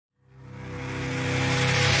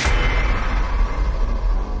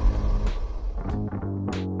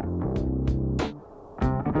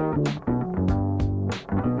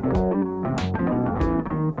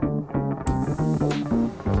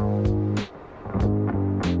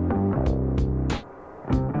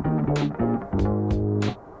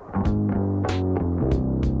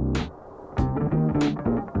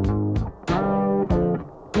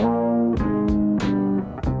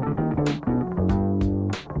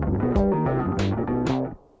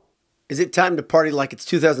Is it time to party like it's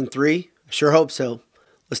 2003? I sure hope so.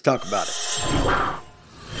 Let's talk about it.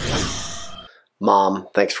 Mom,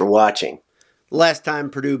 thanks for watching. Last time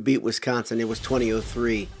Purdue beat Wisconsin, it was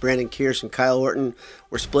 2003. Brandon Kirsch and Kyle Orton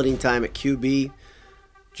were splitting time at QB.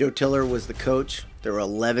 Joe Tiller was the coach. There were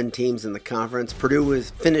 11 teams in the conference. Purdue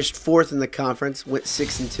finished fourth in the conference, went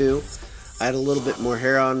 6-2. I had a little bit more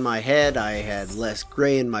hair on my head. I had less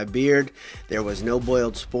gray in my beard. There was no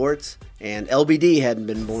boiled sports, and LBD hadn't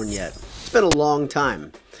been born yet. It's been a long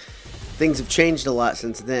time. Things have changed a lot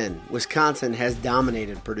since then. Wisconsin has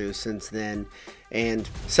dominated Purdue since then, and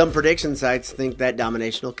some prediction sites think that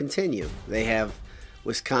domination will continue. They have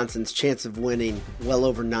Wisconsin's chance of winning well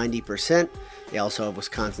over 90%. They also have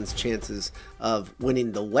Wisconsin's chances of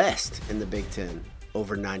winning the West in the Big Ten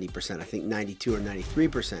over 90%. I think 92 or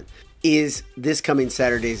 93%. Is this coming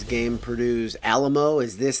Saturday's game Purdue's Alamo?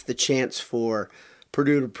 Is this the chance for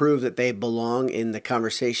Purdue to prove that they belong in the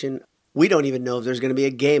conversation? We don't even know if there's going to be a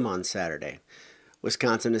game on Saturday.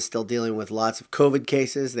 Wisconsin is still dealing with lots of COVID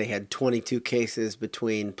cases. They had 22 cases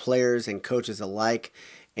between players and coaches alike.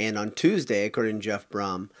 And on Tuesday, according to Jeff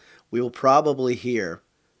Brom, we will probably hear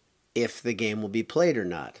if the game will be played or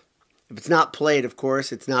not. If it's not played, of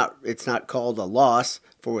course, it's not called a loss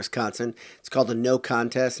for Wisconsin. It's called a no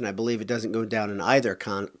contest, and I believe it doesn't go down in either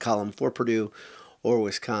column for Purdue or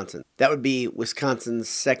Wisconsin. That would be Wisconsin's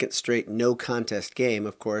second straight no contest game.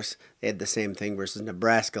 Of course, they had the same thing versus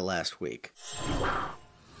Nebraska last week.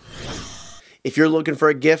 If you're looking for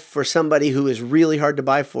a gift for somebody who is really hard to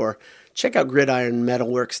buy for, check out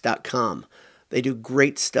gridironmetalworks.com. They do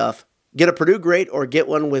great stuff. Get a Purdue great or get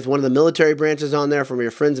one with one of the military branches on there from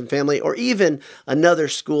your friends and family, or even another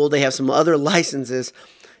school. They have some other licenses.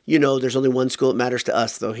 You know, there's only one school that matters to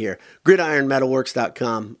us, though, here.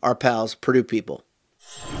 GridironMetalworks.com, our pals, Purdue people.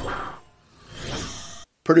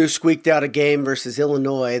 Purdue squeaked out a game versus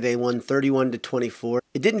Illinois. They won 31-24.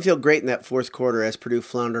 It didn't feel great in that fourth quarter as Purdue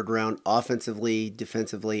floundered around offensively,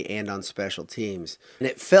 defensively, and on special teams. And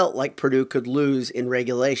it felt like Purdue could lose in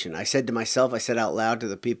regulation. I said to myself, I said out loud to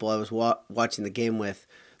the people I was watching the game with,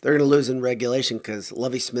 they're going to lose in regulation because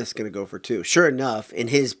Lovie Smith's going to go for two. Sure enough, in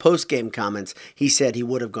his post-game comments, he said he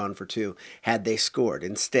would have gone for two had they scored.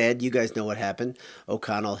 Instead, you guys know what happened.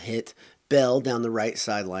 O'Connell hit Bell down the right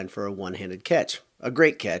sideline for a one-handed catch. A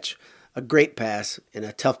great catch, a great pass, in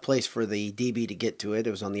a tough place for the DB to get to it.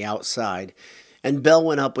 It was on the outside. And Bell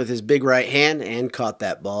went up with his big right hand and caught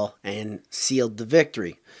that ball and sealed the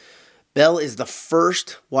victory. Bell is the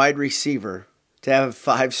first wide receiver to have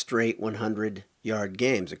 5 straight 100-yard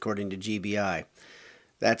games, according to GBI.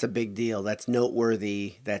 That's a big deal. That's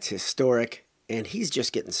noteworthy. That's historic. And he's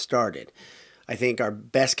just getting started. I think our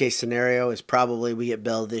best case scenario is probably we get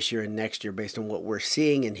Bell this year and next year based on what we're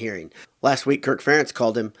seeing and hearing. Last week, Kirk Ferentz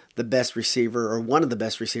called him the best receiver, or one of the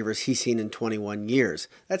best receivers he's seen in 21 years.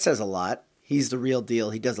 That says a lot. He's the real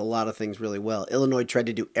deal. He does a lot of things really well. Illinois tried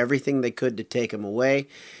to do everything they could to take him away,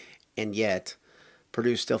 and yet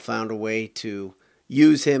Purdue still found a way to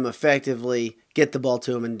use him effectively, get the ball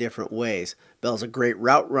to him in different ways. Bell's a great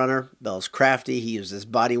route runner. Bell's crafty. He uses his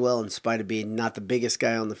body well in spite of being not the biggest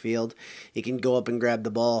guy on the field. He can go up and grab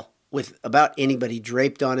the ball with about anybody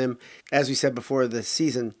draped on him. As we said before the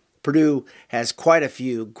season, Purdue has quite a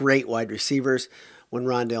few great wide receivers. When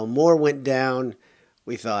Rondale Moore went down,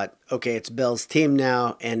 we thought, okay, it's Bell's team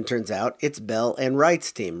now, and turns out it's Bell and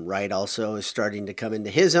Wright's team. Wright also is starting to come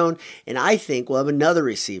into his own, and I think we'll have another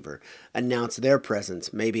receiver announce their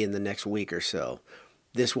presence maybe in the next week or so.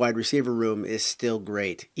 This wide receiver room is still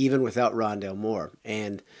great, even without Rondale Moore.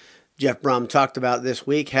 And Jeff Brom talked about this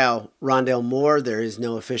week how Rondale Moore, there is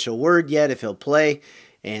no official word yet if he'll play,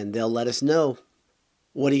 and they'll let us know.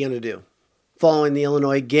 What are you going to do? Following the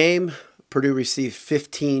Illinois game, Purdue received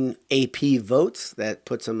 15 AP votes. That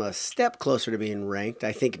puts them a step closer to being ranked.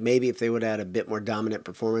 I think maybe if they would have had a bit more dominant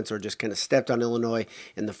performance or just kind of stepped on Illinois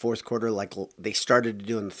in the fourth quarter like they started to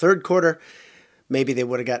do in the third quarter, maybe they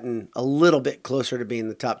would have gotten a little bit closer to being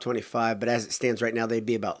the top 25. But as it stands right now, they'd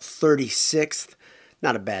be about 36th.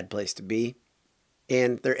 Not a bad place to be.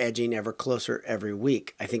 And they're edging ever closer every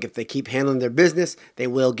week. I think if they keep handling their business, they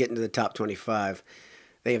will get into the top 25.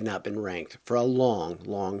 They have not been ranked for a long,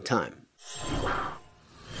 long time.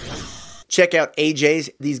 Check out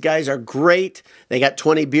AJ's. These guys are great. They got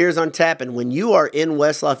 20 beers on tap, and when you are in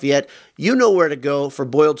West Lafayette, you know where to go for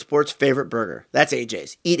Boiled Sports' favorite burger. That's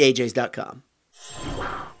AJ's. EatAJ's.com.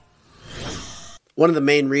 One of the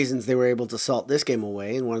main reasons they were able to salt this game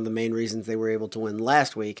away, and one of the main reasons they were able to win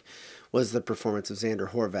last week, was the performance of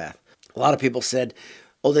Xander Horvath. A lot of people said,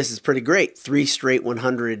 oh, this is pretty great. 3 straight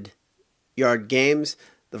 100-yard games.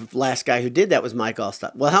 The last guy who did that was Mike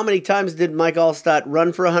Alstott. Well, how many times did Mike Alstott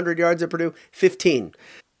run for 100 yards at Purdue? 15.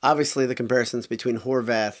 Obviously, the comparisons between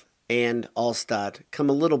Horvath and Alstott come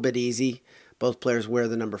a little bit easy. Both players wear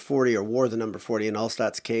the number 40 or wore the number 40 in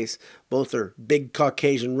Alstott's case. Both are big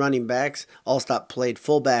Caucasian running backs. Alstott played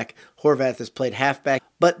fullback. Horvath has played halfback.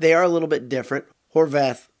 But they are a little bit different.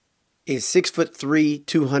 Horvath is 6'3",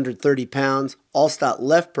 230 pounds. Alstott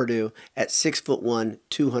left Purdue at 6'1",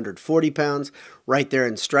 240 pounds, right there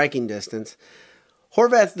in striking distance.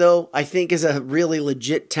 Horvath, though, I think is a really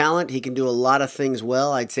legit talent. He can do a lot of things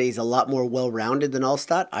well. I'd say he's a lot more well-rounded than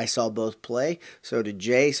Alstott. I saw both play. So did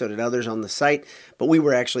Jay. So did others on the site. But we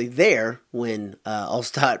were actually there when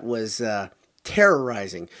Alstott was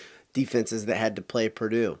terrorizing defenses that had to play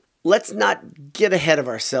Purdue. Let's not get ahead of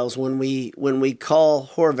ourselves when we call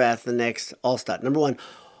Horvath the next Alstott. Number one,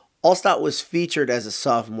 Alstott was featured as a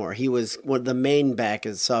sophomore. He was the main back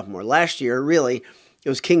as a sophomore. Last year, really, it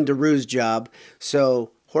was King Daru's job, so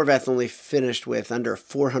Horvath only finished with under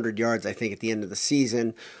 400 yards, I think, at the end of the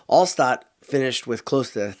season. Alstott finished with close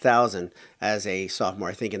to 1,000 as a sophomore,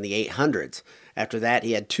 I think, in the 800s. After that,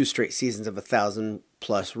 he had 2 straight seasons of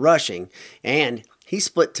 1,000-plus rushing, and he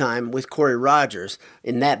split time with Corey Rogers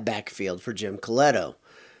in that backfield for Jim Coletto.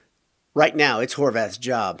 Right now, it's Horvath's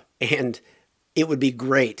job, and it would be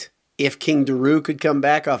great if King Daru could come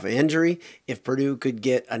back off an injury, if Purdue could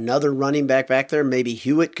get another running back there, maybe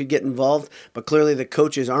Hewitt could get involved, but clearly the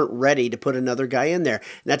coaches aren't ready to put another guy in there.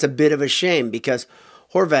 And that's a bit of a shame because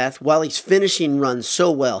Horvath, while he's finishing runs so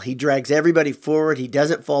well, he drags everybody forward, he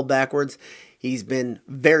doesn't fall backwards. He's been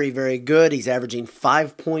very, very good. He's averaging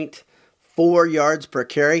 5.4 yards per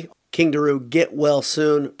carry. King Daru, get well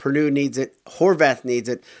soon. Purdue needs it. Horvath needs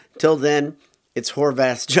it. Until then, it's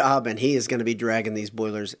Horvath's job, and he is going to be dragging these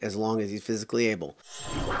Boilers as long as he's physically able.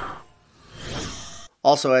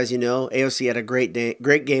 Also, as you know, AOC had a great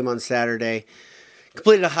game on Saturday.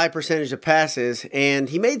 Completed a high percentage of passes, and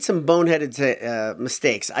he made some boneheaded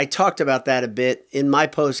mistakes. I talked about that a bit in my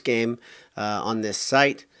post-game on this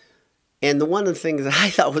site. And one of the things that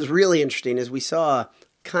I thought was really interesting is we saw a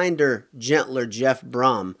kinder, gentler Jeff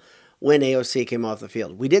Brom when AOC came off the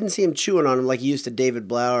field. We didn't see him chewing on him like he used to David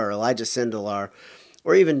Blau or Elijah Sindelar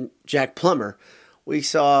or even Jack Plummer. We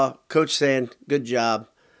saw Coach saying, good job,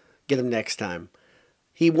 get him next time.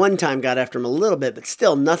 He one time got after him a little bit, but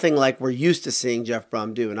still nothing like we're used to seeing Jeff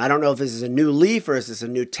Brom do. And I don't know if this is a new leaf or is this a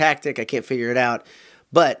new tactic. I can't figure it out.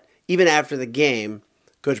 But even after the game,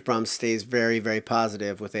 Coach Brom stays very, very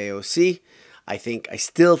positive with AOC. I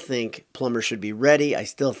still think Plummer should be ready. I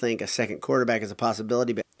still think a second quarterback is a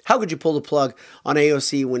possibility. But how could you pull the plug on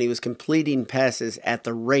AOC when he was completing passes at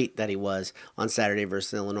the rate that he was on Saturday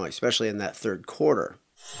versus Illinois, especially in that third quarter?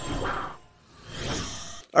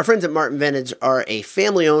 Our friends at Martin Vintage are a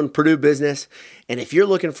family-owned Purdue business, and if you're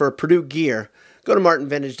looking for Purdue gear, go to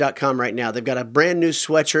martinvintage.com right now. They've got a brand new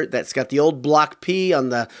sweatshirt that's got the old Block P on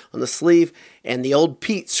the sleeve and the old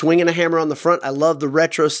Pete swinging a hammer on the front. I love the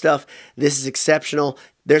retro stuff. This is exceptional.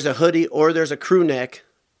 There's a hoodie or there's a crew neck.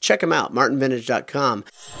 Check them out, martinvintage.com.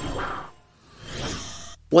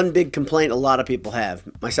 One big complaint a lot of people have,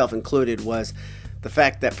 myself included, was the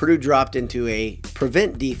fact that Purdue dropped into a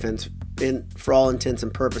prevent defense for all intents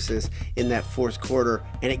and purposes in that fourth quarter,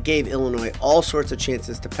 and it gave Illinois all sorts of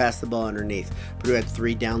chances to pass the ball underneath. Purdue had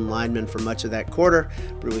 3 down linemen for much of that quarter.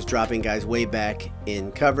 Purdue was dropping guys way back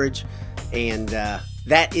in coverage, and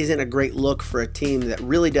that isn't a great look for a team that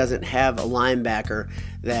really doesn't have a linebacker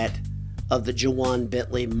that of the Jawan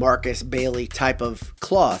Bentley, Marcus Bailey type of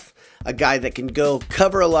cloth. A guy that can go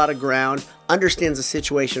cover a lot of ground, understands the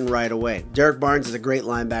situation right away. Derek Barnes is a great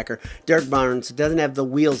linebacker. Derek Barnes doesn't have the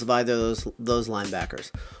wheels of either of those linebackers.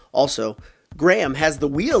 Also, Graham has the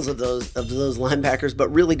wheels of those linebackers, but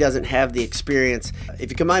really doesn't have the experience.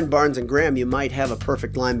 If you combine Barnes and Graham, you might have a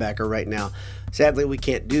perfect linebacker right now. Sadly, we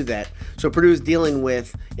can't do that. So Purdue's dealing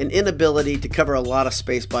with an inability to cover a lot of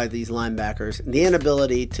space by these linebackers, and the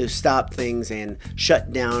inability to stop things and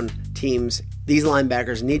shut down teams. These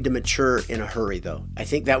linebackers need to mature in a hurry, though. I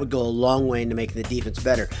think that would go a long way into making the defense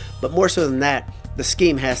better. But more so than that, the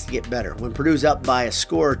scheme has to get better. When Purdue's up by a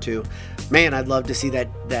score or two, man, I'd love to see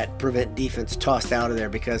that prevent defense tossed out of there,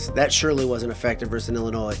 because that surely wasn't effective versus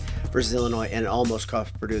Illinois, and it almost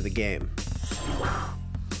cost Purdue the game.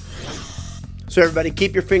 So everybody,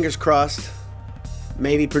 keep your fingers crossed.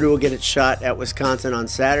 Maybe Purdue will get its shot at Wisconsin on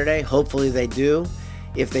Saturday. Hopefully they do.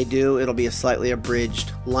 If they do, it'll be a slightly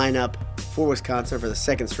abridged lineup for Wisconsin for the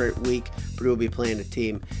second straight week. Purdue will be playing a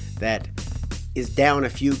team that is down a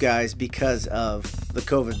few guys because of the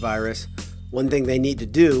COVID virus. One thing they need to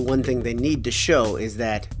do, one thing they need to show is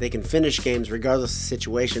that they can finish games regardless of the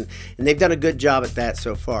situation, and they've done a good job at that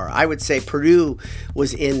so far. I would say Purdue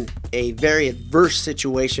was in a very adverse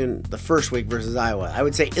situation the first week versus Iowa. I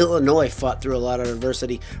would say Illinois fought through a lot of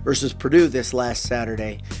adversity versus Purdue this last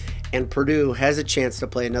Saturday, and Purdue has a chance to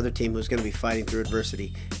play another team who's going to be fighting through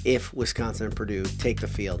adversity if Wisconsin and Purdue take the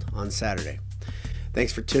field on Saturday.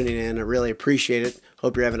 Thanks for tuning in. I really appreciate it.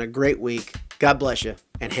 Hope you're having a great week. God bless you,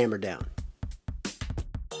 and hammer down.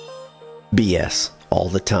 BS all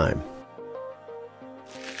the time.